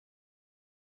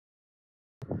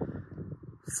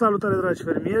Salutare, dragi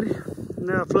fermieri!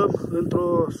 Ne aflăm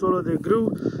într-o solă de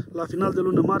grâu la final de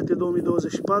lună martie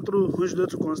 2024 în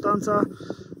județul Constanța.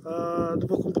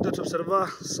 După cum puteți observa,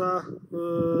 s-a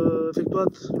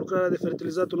efectuat lucrarea de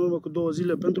fertilizat în urmă cu 2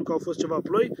 zile pentru că au fost ceva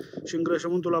ploi și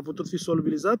îngrășământul a putut fi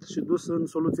solubilizat și dus în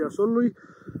soluția solului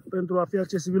pentru a fi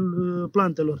accesibil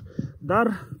plantelor.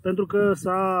 Dar pentru că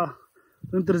s-a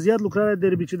întârziat lucrarea de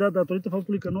erbicidat datorită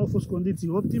faptului că nu au fost condiții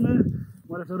optime,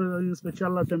 mă refer în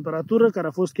special la temperatură, care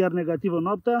a fost chiar negativă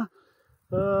noaptea,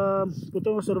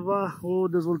 putem observa o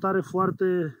dezvoltare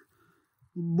foarte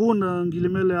bună, în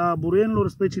ghilimele, a buruienilor,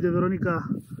 specii de Veronica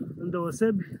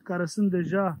îndeosebi, care sunt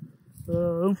deja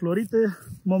înflorite,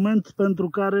 moment pentru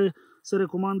care se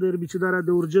recomandă erbicidarea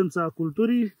de urgență a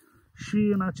culturii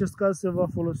și în acest caz se va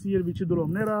folosi erbicidul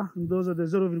Omnera în doză de 0,8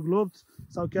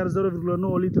 sau chiar 0,9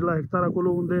 litri la hectar, acolo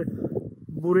unde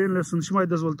buruienile sunt și mai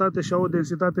dezvoltate și au o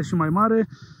densitate și mai mare.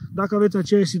 Dacă aveți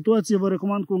aceeași situație, vă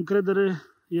recomand cu încredere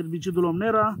erbicidul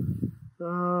Omnera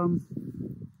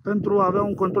pentru a avea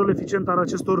un control eficient al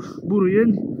acestor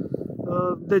buruieni,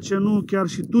 de ce nu chiar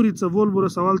și turiță, volbură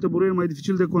sau alte buruieni mai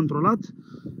dificil de controlat.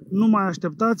 Nu mai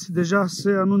așteptați, deja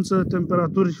se anunță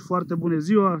temperaturi foarte bune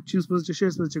ziua, 15-16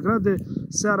 grade,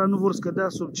 seara nu vor scădea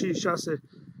sub 5-6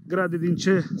 grade din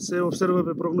ce se observă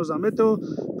pe prognoza meteo.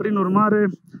 Prin urmare,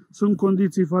 sunt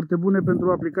condiții foarte bune pentru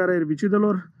aplicarea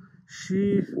erbicidelor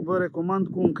și vă recomand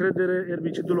cu încredere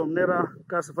erbicidul Omnera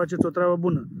ca să faceți o treabă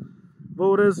bună. Vă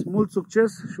urez mult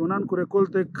succes și un an cu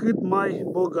recolte cât mai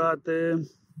bogate!